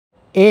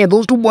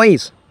Those two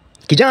boys.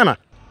 Kijana.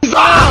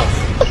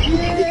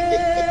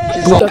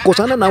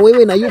 Tutakosana na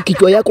wewe na hiyo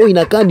kichwa yako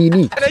inakaa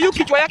nini? Na hiyo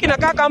kichwa yake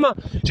inakaa kama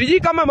sijui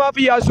kama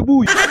mafi ya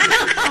asubuhi.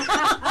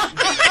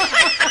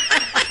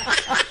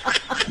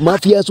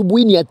 Mafi ya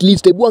asubuhi ni at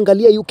least, hebu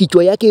angalia hiyo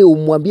kichwa yake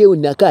umwambie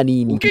inakaa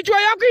nini.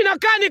 Kichwa yako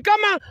inakaa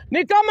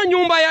ni kama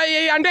nyumba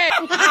ya ndege.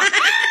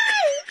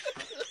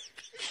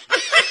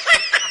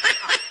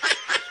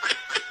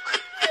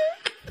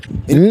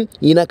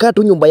 Inakaa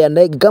tu nyumba ya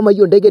ndege, kama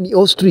hiyo ndege ni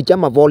ostrich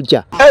ama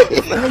vulture.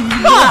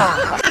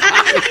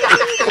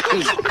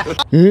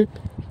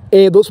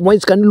 Those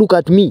boys can look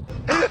at me.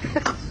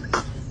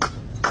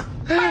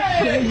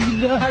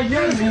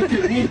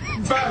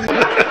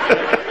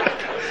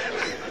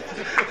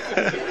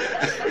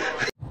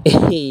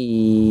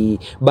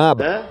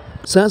 Baba,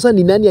 sasa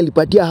ni nani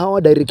alipatia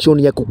hawa direction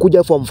ya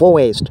kukuja from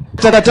forest?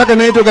 Takataka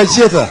naitwa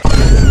Gacheta.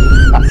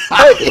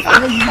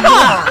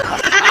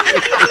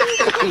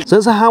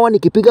 Sasa hawa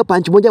nikipiga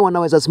punch moja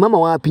wanaweza simama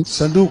wapi?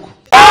 Sanduku.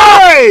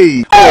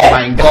 Hey! Oh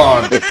my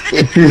God.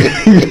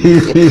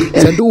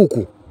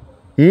 Sanduku.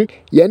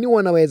 Yani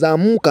wanaweza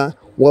amka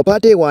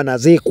wapate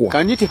wanazikwa.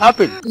 Can it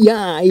happen?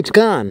 Yeah, it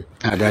can.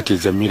 That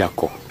is a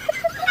miracle.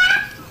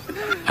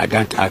 I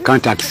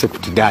can't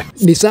accept that.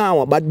 Ni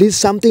sawa, but this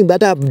is something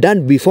that I've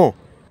done before.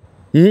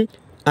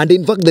 And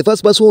in fact, the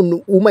first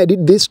person whom I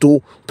did this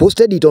to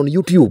posted it on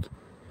YouTube.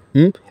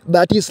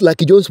 That is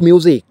Lucky Jones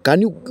Music.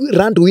 Can you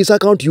run to his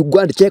account? You go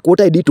and check what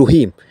I did to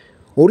him.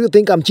 Or do you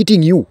think I'm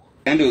cheating you?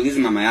 Endo ulizi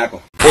mama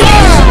yako.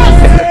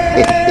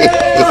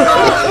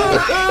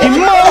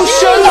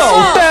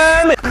 Emotional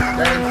damn.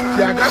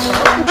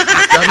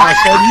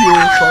 Sorry.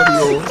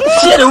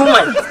 Fear the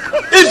woman.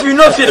 If you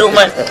know fear the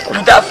woman,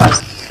 you die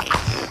fast.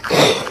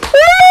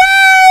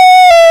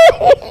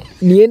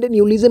 Niende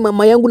niulize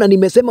mama yangu na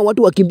nimesema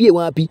watu wakimbie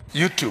wapi?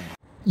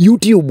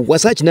 YouTube.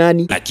 Wasearch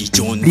nani?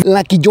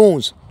 Lucky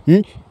Jones.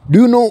 Do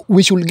you know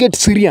we should get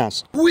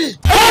serious?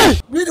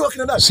 Mimi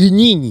wakina nani? Si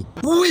nyinyi.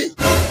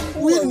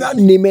 We ni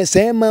nani?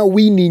 Nimesema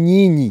we ni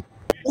nyinyi.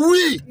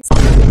 We.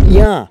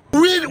 Yeah.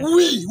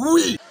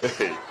 We.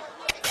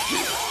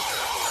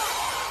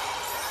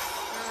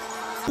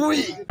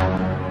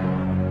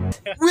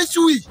 Which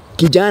we?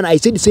 Kijana, I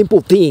said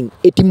simple thing.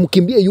 Eti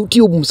mkimbie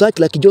YouTube msearch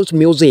Lucky Jones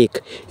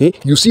Music.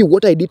 You see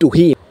what I did to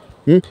him.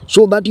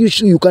 So that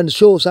you can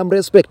show some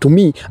respect to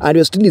me and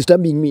you're still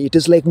disturbing me. It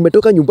is like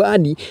mmetoka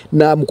nyumbani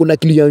na mkuna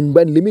kilio ya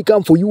nyumbani. Let me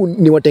come for you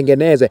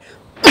niwatengeneze.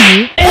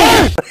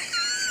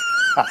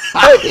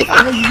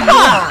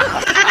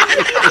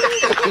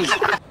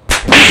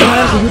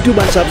 Subscribe to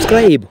YouTube and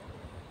subscribe.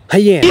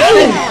 Hiya.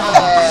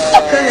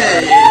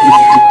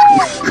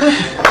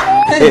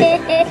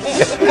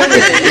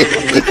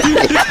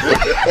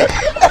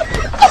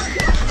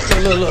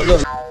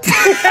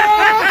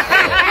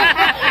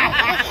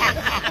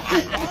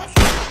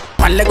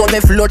 One leg on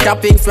the floor,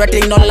 tapping,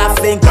 sweating, not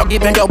laughing. Doggy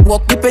bend up,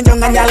 walk, depend on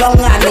your long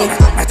hand.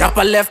 I tap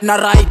a left, na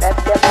right.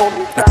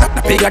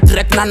 The bigger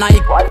track, na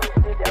night.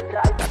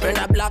 Bend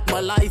a black,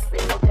 my life.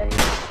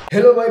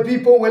 Hello my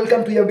people,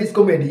 welcome to Yabis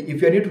Comedy.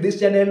 If you are new to this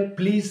channel,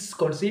 please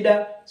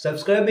consider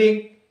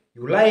subscribing.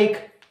 You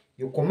like,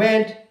 you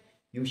comment,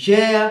 you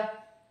share,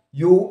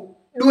 you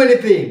do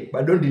anything,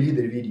 but don't delete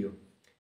the video.